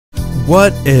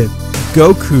What if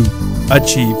Goku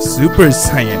achieved Super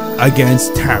Saiyan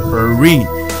against Tambourine?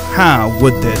 How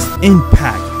would this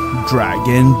impact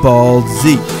Dragon Ball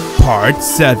Z Part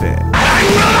 7? I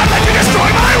will not let you destroy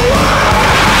my world!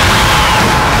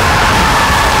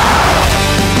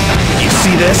 You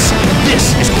see this?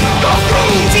 This is Goku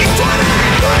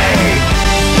Z23!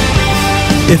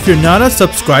 If you're not a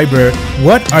subscriber,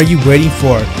 what are you waiting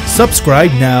for?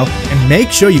 Subscribe now and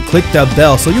make sure you click that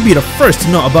bell so you'll be the first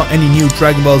to know about any new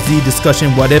Dragon Ball Z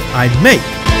discussion what if I make.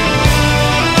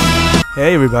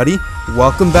 Hey everybody,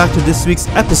 welcome back to this week's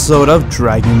episode of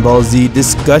Dragon Ball Z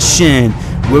Discussion,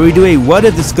 where we do a what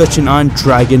if discussion on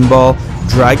Dragon Ball,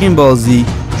 Dragon Ball Z,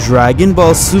 Dragon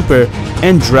Ball Super,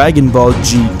 and Dragon Ball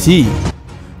GT.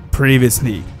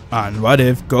 Previously on What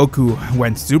If Goku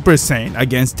went Super Saiyan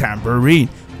against Tambourine,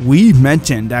 we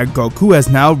mentioned that Goku has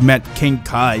now met King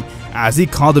Kai as he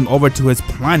called him over to his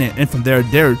planet, and from there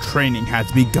their training has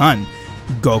begun.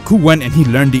 Goku went and he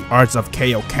learned the arts of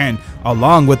Kaioken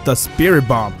along with the Spirit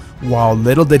Bomb, while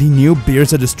little did he knew Beerus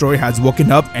the Destroyer has woken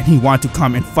up and he wanted to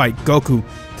come and fight Goku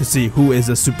to see who is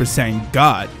a Super Saiyan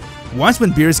God. Once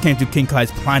when Beerus came to King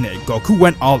Kai's planet, Goku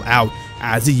went all out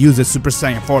as he used his Super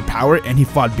Saiyan 4 power and he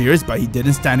fought Beerus, but he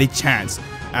didn't stand a chance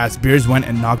as Beerus went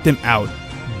and knocked him out.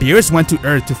 Beerus went to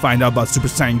Earth to find out about Super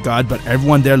Saiyan God, but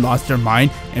everyone there lost their mind,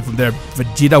 and from there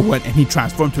Vegeta went and he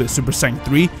transformed to his Super Saiyan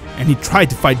 3 and he tried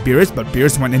to fight Beerus, but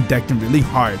Beerus went and decked him really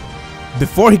hard.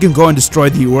 Before he can go and destroy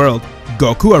the world,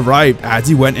 Goku arrived as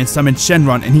he went and summoned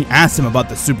Shenron and he asked him about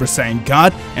the Super Saiyan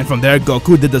God, and from there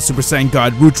Goku did the Super Saiyan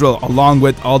God Rutro along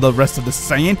with all the rest of the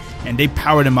Saiyan, and they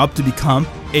powered him up to become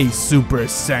a Super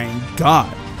Saiyan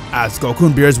God. As Goku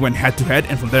and Beerus went head to head,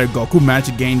 and from there Goku managed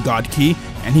to gain God Ki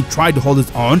and he tried to hold his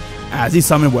own as he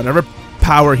summoned whatever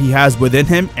power he has within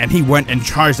him, and he went and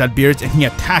charged at Beerus and he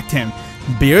attacked him.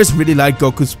 Beerus really liked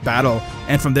Goku's battle,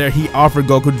 and from there he offered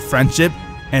Goku friendship,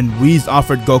 and Whis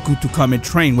offered Goku to come and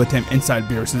train with him inside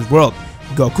Beerus' world.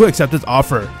 Goku accepted his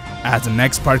offer as the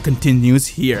next part continues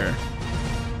here.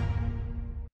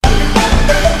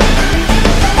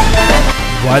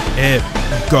 What if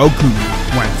Goku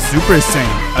went Super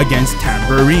Saiyan against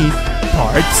Tambourine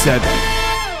Part 7?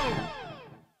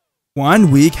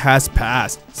 1 week has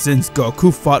passed since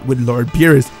Goku fought with Lord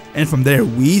Beerus, and from there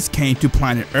Whis came to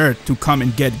planet Earth to come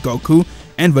and get Goku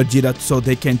and Vegeta so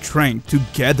they can train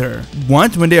together.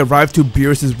 Once when they arrived to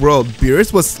Beerus' world,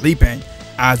 Beerus was sleeping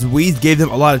as Whis gave them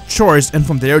a lot of chores, and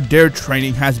from there their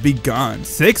training has begun.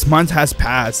 6 months has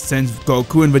passed since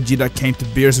Goku and Vegeta came to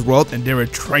Beerus' world and they were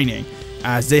training,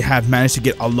 as they have managed to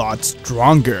get a lot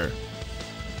stronger.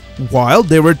 While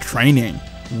they were training,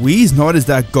 Whis noticed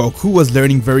that Goku was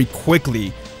learning very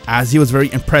quickly as he was very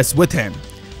impressed with him.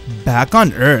 Back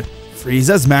on Earth,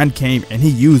 Frieza's man came and he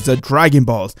used the Dragon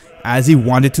Balls as he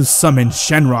wanted to summon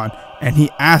Shenron, and he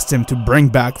asked him to bring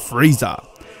back Frieza.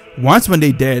 Once when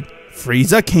they did,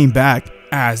 Frieza came back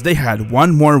as they had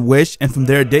one more wish, and from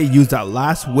there they used that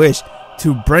last wish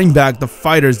to bring back the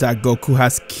fighters that Goku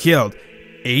has killed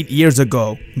 8 years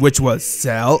ago, which was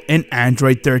Cell and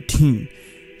Android 13.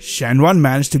 Shenron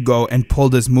managed to go and pull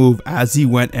this move as he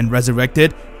went and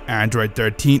resurrected Android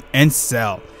 13 and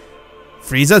Cell.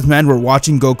 Frieza's men were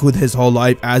watching Goku his whole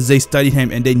life as they studied him,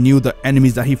 and they knew the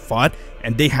enemies that he fought,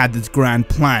 and they had this grand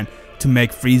plan to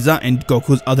make Frieza and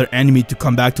Goku's other enemy to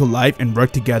come back to life and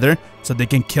work together so they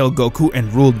can kill Goku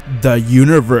and rule the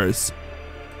universe.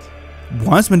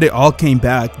 Once when they all came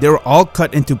back, they were all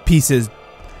cut into pieces,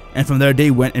 and from there they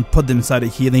went and put them inside a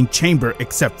healing chamber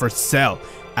except for Cell,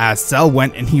 as Cell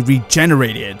went and he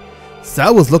regenerated.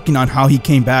 Cell was looking on how he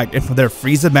came back, and from there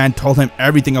Frieza man told him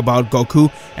everything about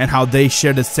Goku and how they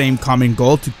shared the same common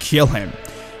goal to kill him.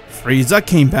 Frieza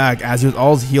came back as he was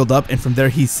all healed up, and from there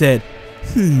he said,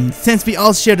 since we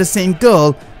all share the same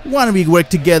goal, why don't we work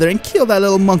together and kill that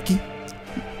little monkey?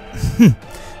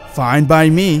 Fine by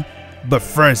me, but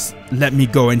first let me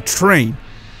go and train.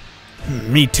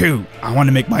 Me too, I want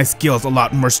to make my skills a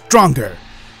lot more stronger.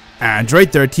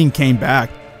 Android 13 came back,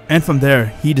 and from there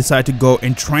he decided to go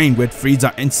and train with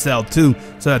Frieza and Cell too,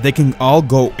 so that they can all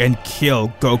go and kill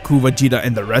Goku, Vegeta,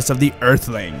 and the rest of the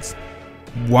Earthlings.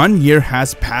 1 year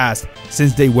has passed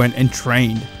since they went and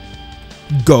trained.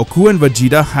 Goku and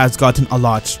Vegeta has gotten a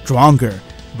lot stronger.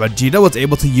 Vegeta was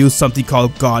able to use something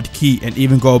called God Ki and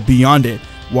even go beyond it,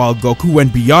 while Goku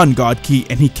went beyond God Ki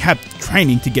and he kept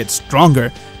training to get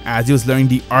stronger as he was learning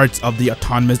the arts of the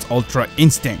Autonomous Ultra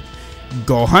Instinct.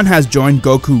 Gohan has joined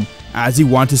Goku as he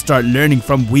wanted to start learning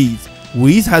from Whis.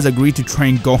 Whis has agreed to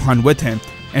train Gohan with him,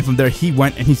 and from there he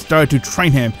went and he started to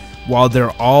train him while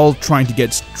they're all trying to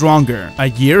get stronger. A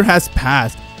year has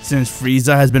passed since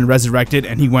Frieza has been resurrected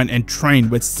and he went and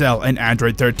trained with Cell and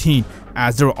Android 13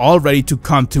 as they were all ready to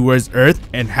come towards Earth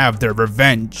and have their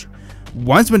revenge.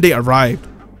 Once when they arrived,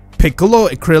 Piccolo,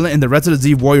 Krillin, and the rest of the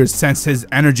Z Warriors sensed his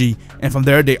energy, and from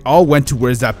there they all went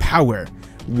towards that power.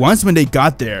 Once when they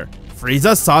got there,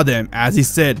 Frieza saw them as he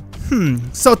said,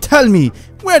 so tell me,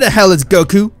 where the hell is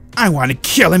Goku? I want to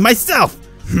kill him myself.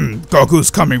 Goku's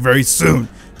coming very soon.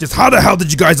 Just how the hell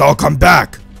did you guys all come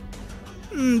back?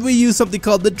 We used something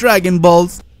called the Dragon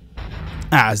Balls.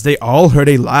 As they all heard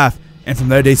a laugh, and from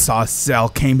there they saw Cell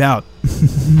came out.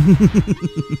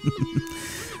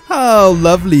 How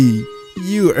lovely.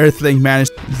 You Earthling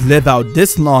managed to live out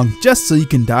this long just so you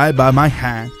can die by my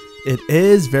hand. It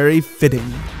is very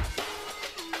fitting.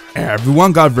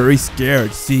 Everyone got very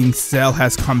scared seeing Cell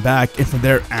has come back, and from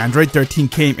there Android 13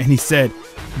 came and he said,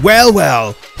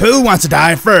 well, who wants to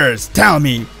die first? Tell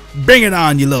me. Bring it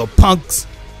on, you little punks.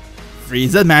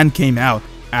 Frieza man came out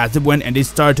as it went and they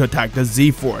started to attack the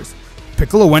Z-Force.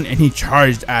 Piccolo went and he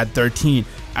charged at 13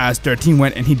 as 13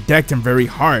 went and he decked him very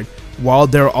hard. While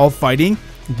they were all fighting,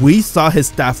 we saw his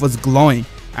staff was glowing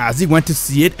as he went to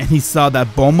see it and he saw that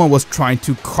Bulma was trying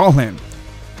to call him.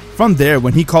 From there,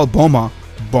 when he called Bulma,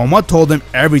 Bulma told him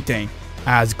everything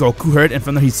as Goku heard, and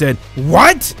from there he said,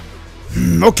 what?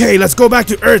 Okay, let's go back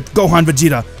to Earth, Gohan,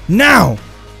 Vegeta, now!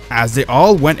 As they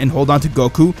all went and hold on to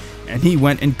Goku, and he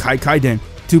went and Kai-Kai'd him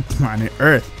to planet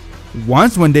Earth.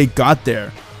 Once when they got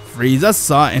there, Frieza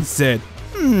saw and said,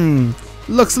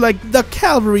 looks like the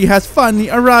cavalry has finally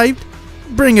arrived.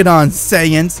 Bring it on,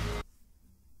 Saiyans.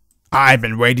 I've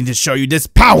been waiting to show you this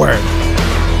power.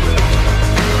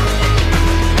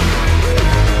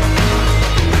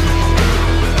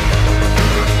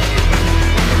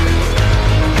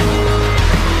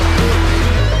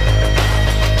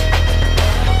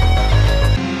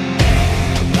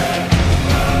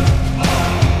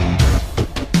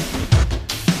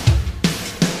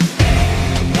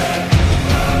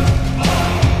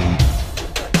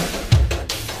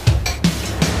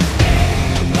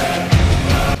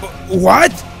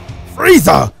 What?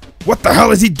 Frieza! What the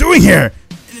hell is he doing here?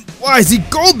 Why is he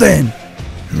golden?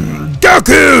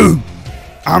 Goku!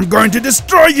 I'm going to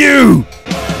destroy you!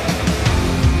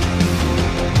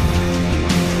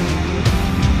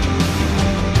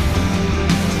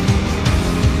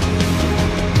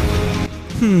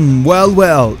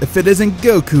 Well, if it isn't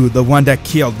Goku, the one that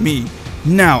killed me,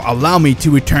 now allow me to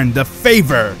return the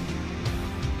favor.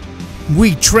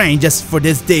 We trained just for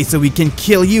this day so we can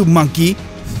kill you, monkey.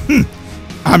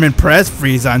 I'm impressed,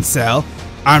 Frieza and Cell.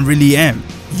 I really am.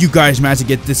 You guys managed to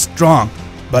get this strong.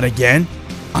 But again,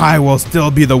 I will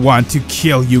still be the one to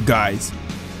kill you guys.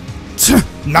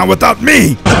 Not without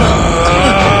me!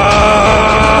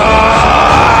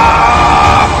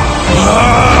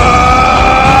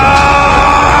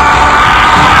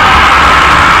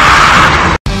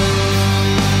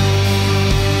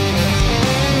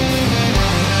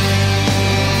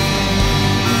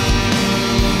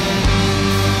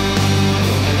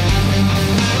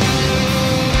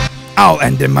 I'll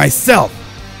end it myself.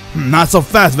 Not so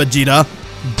fast, Vegeta.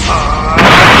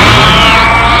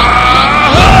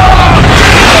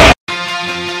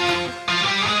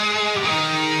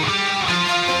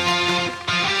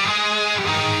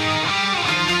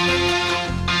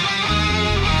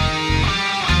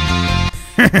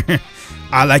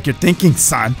 I like your thinking,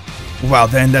 son. Well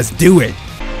then, let's do it.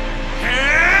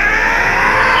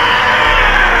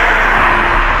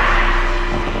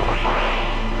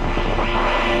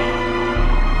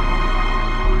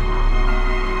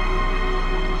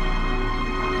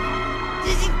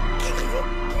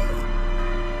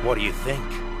 What do you think?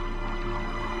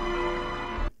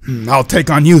 I'll take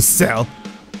on you, Cell.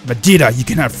 Vegeta, you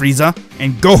can have Frieza.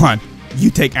 And Gohan, you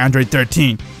take Android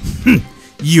 13.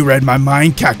 You read my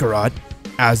mind, Kakarot.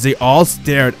 As they all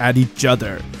stared at each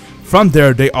other. From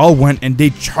there, they all went and they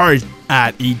charged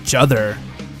at each other.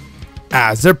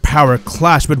 As their power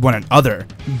clashed with one another,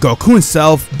 Goku and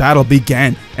Cell's battle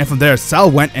began. And from there,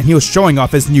 Cell went and he was showing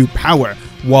off his new power,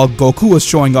 while Goku was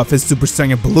showing off his Super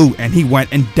Saiyan Blue, and he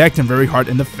went and decked him very hard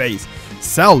in the face.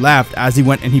 Cell laughed as he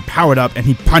went and he powered up and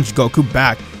he punched Goku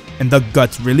back in the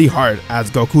guts really hard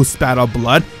as Goku spat out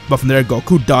blood, but from there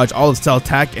Goku dodged all of Cell's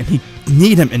attack and he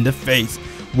kneed him in the face,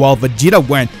 while Vegeta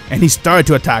went and he started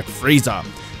to attack Frieza.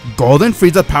 Golden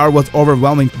Frieza's power was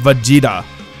overwhelming Vegeta.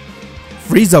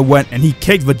 Frieza went and he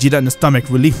kicked Vegeta in the stomach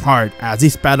really hard as he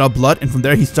spat out blood, and from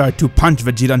there he started to punch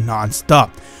Vegeta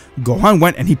non-stop. Gohan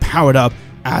went and he powered up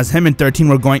as him and 13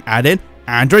 were going at it,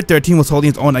 Android 13 was holding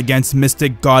its own against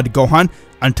Mystic God Gohan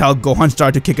until Gohan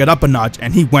started to kick it up a notch,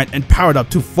 and he went and powered up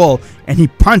to full, and he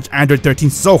punched Android 13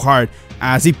 so hard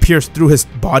as he pierced through his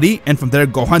body, and from there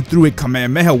Gohan threw a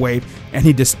Kamehameha wave and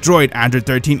he destroyed Android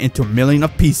 13 into a million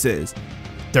of pieces.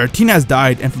 13 has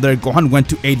died, and from there Gohan went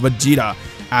to aid Vegeta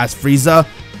as Frieza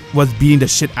was beating the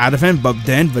shit out of him, but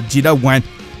then Vegeta went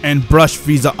and brushed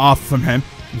Frieza off from him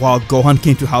while Gohan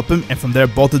came to help him, and from there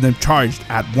both of them charged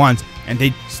at once and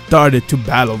they started to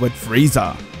battle with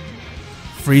Frieza.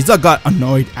 Frieza got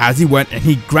annoyed as he went and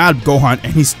he grabbed Gohan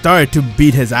and he started to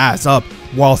beat his ass up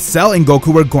while Cell and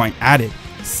Goku were going at it.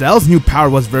 Cell's new power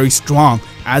was very strong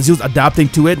as he was adapting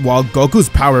to it, while Goku's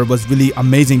power was really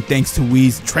amazing thanks to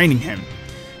Whis training him.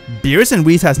 Beerus and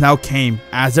Whis has now came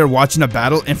as they're watching a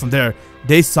battle, and from there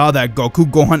they saw that Goku,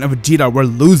 Gohan and Vegeta were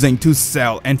losing to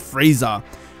Cell and Frieza.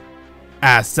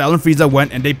 As Cell and Frieza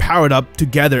went and they powered up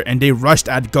together and they rushed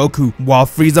at Goku, while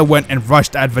Frieza went and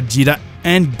rushed at Vegeta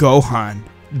and Gohan.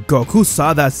 Goku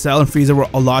saw that Cell and Frieza were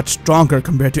a lot stronger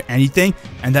compared to anything,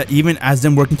 and that even as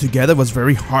them working together was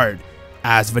very hard.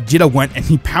 As Vegeta went and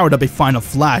he powered up a final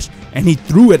flash and he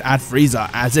threw it at Frieza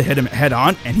as it hit him head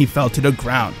on and he fell to the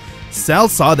ground. Cell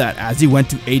saw that as he went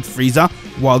to aid Frieza,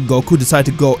 while Goku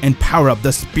decided to go and power up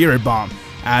the Spirit Bomb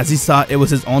as he saw it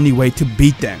was his only way to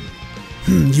beat them.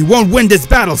 You won't win this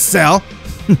battle, Cell!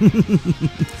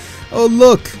 Oh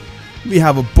look, we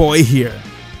have a boy here.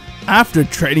 After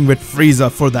training with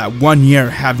Frieza for that 1 year,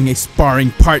 having a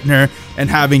sparring partner and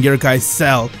having your guy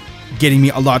Cell getting me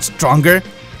a lot stronger,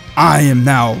 I am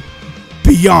now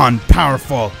beyond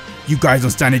powerful. You guys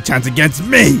don't stand a chance against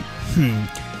me.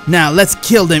 Now let's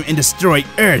kill them and destroy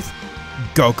Earth.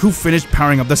 Goku finished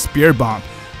powering up the Spirit Bomb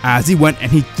as he went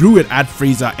and he threw it at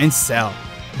Frieza and Cell.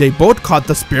 They both caught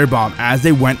the Spirit Bomb as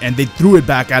they went and they threw it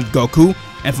back at Goku,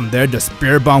 and from there the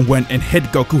Spirit Bomb went and hit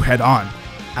Goku head on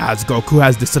as Goku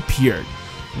has disappeared.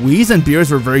 Whis and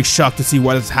Beerus were very shocked to see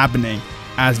what is happening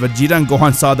as Vegeta and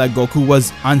Gohan saw that Goku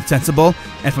was unsensible,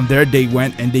 and from there they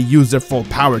went and they used their full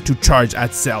power to charge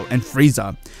at Cell and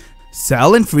Frieza.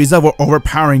 Cell and Frieza were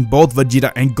overpowering both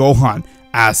Vegeta and Gohan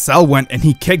as Cell went and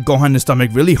he kicked Gohan in the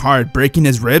stomach really hard, breaking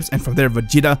his ribs, and from there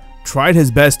Vegeta tried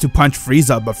his best to punch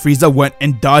Frieza, but Frieza went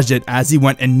and dodged it as he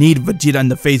went and kneed Vegeta in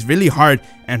the face really hard,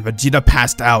 and Vegeta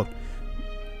passed out.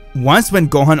 Once when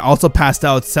Gohan also passed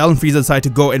out, Cell and Frieza decided to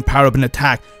go and power up an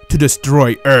attack to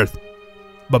destroy Earth.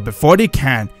 But before they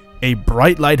can, a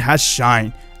bright light has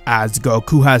shined as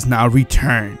Goku has now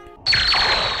returned.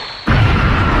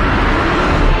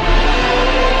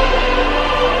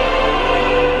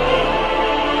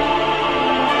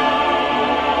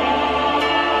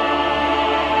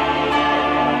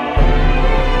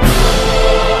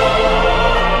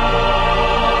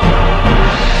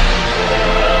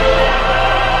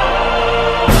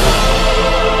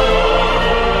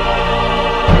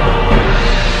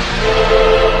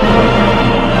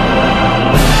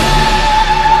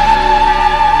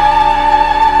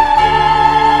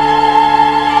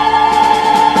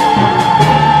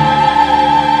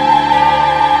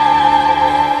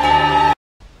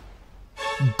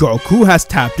 Goku has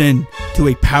tapped in to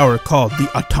a power called the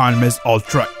Autonomous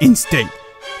Ultra Instinct.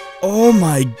 Oh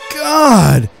my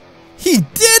god! He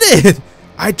did it!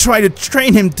 I tried to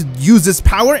train him to use this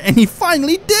power and he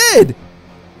finally did!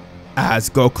 As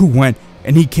Goku went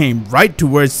and he came right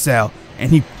towards Cell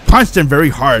and he punched him very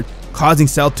hard, causing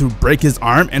Cell to break his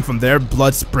arm, and from there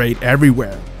blood sprayed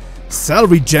everywhere. Cell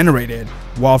regenerated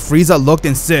while Frieza looked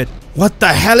and said, "What the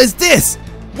hell is this?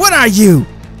 What are you?"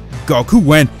 Goku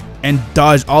went and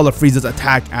dodged all of Frieza's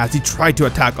attack as he tried to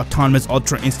attack Autonomous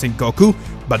Ultra Instinct Goku,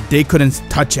 but they couldn't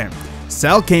touch him.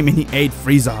 Cell came and he ate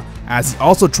Frieza as he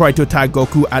also tried to attack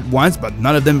Goku at once, but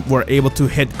none of them were able to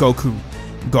hit Goku.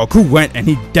 Goku went and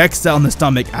he decked Cell in the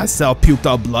stomach as Cell puked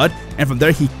out blood, and from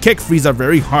there he kicked Frieza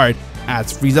very hard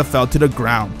as Frieza fell to the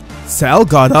ground. Cell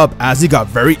got up as he got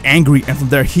very angry, and from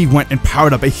there he went and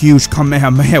powered up a huge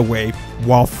Kamehameha wave,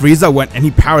 while Frieza went and he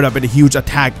powered up a huge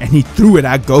attack and he threw it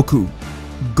at Goku.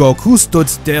 Goku stood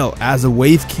still as a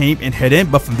wave came and hit him,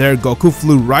 but from there Goku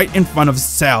flew right in front of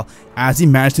Cell as he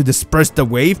managed to disperse the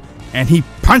wave, and he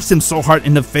punched him so hard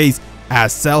in the face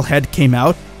as Cell's head came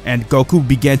out, and Goku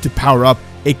began to power up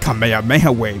a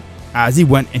Kamehameha wave as he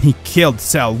went and he killed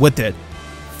Cell with it.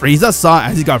 Frieza saw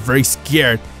as he got very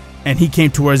scared and he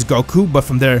came towards Goku, but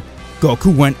from there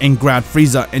Goku went and grabbed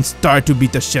Frieza and started to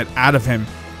beat the shit out of him.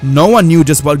 No one knew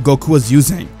just what Goku was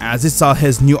using as he saw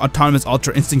his new Autonomous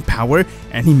Ultra Instinct power,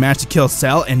 and he managed to kill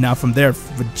Cell, and now from there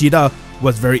Vegeta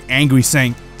was very angry,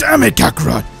 saying, "Damn it,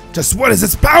 Kakarot! Just what is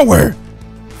its power?"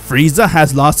 Frieza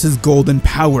has lost his golden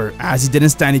power as he didn't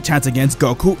stand a chance against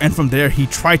Goku, and from there he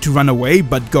tried to run away,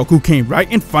 but Goku came right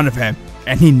in front of him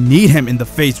and he kneed him in the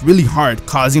face really hard,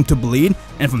 causing him to bleed,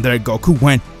 and from there Goku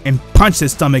went and punched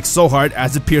his stomach so hard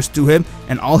as it pierced through him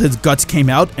and all his guts came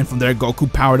out, and from there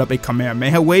Goku powered up a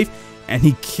Kamehameha wave and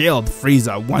he killed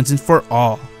Frieza once and for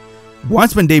all.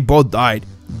 Once when they both died,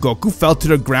 Goku fell to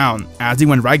the ground as he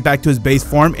went right back to his base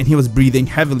form and he was breathing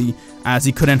heavily as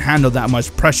he couldn't handle that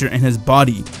much pressure in his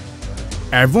body.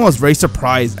 Everyone was very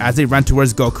surprised as they ran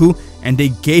towards Goku and they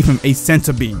gave him a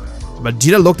senzu beam.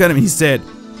 Vegeta looked at him and he said,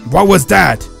 "What was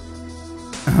that?"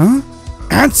 "Huh?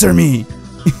 Answer me!"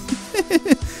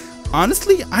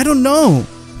 "Honestly, I don't know."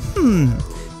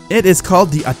 "It is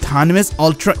called the Autonomous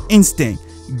Ultra Instinct.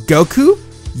 Goku,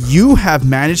 you have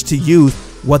managed to use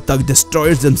what the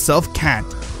destroyers themselves can't."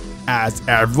 As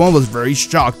everyone was very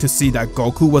shocked to see that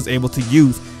Goku was able to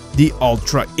use the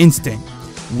Ultra Instinct.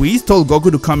 Whis told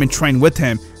Goku to come and train with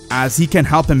him as he can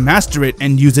help him master it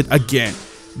and use it again.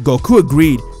 Goku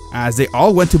agreed as they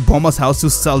all went to Bulma's house to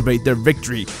celebrate their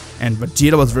victory, and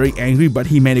Vegeta was very angry, but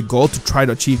he made a goal to try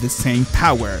to achieve the same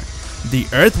power. The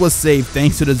Earth was saved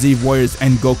thanks to the Z Warriors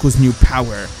and Goku's new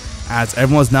power, as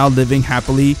everyone was now living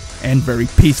happily and very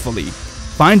peacefully.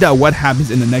 Find out what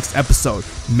happens in the next episode.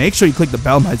 Make sure you click the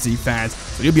bell, my Z fans,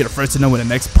 so you'll be the first to know when the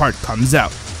next part comes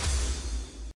out.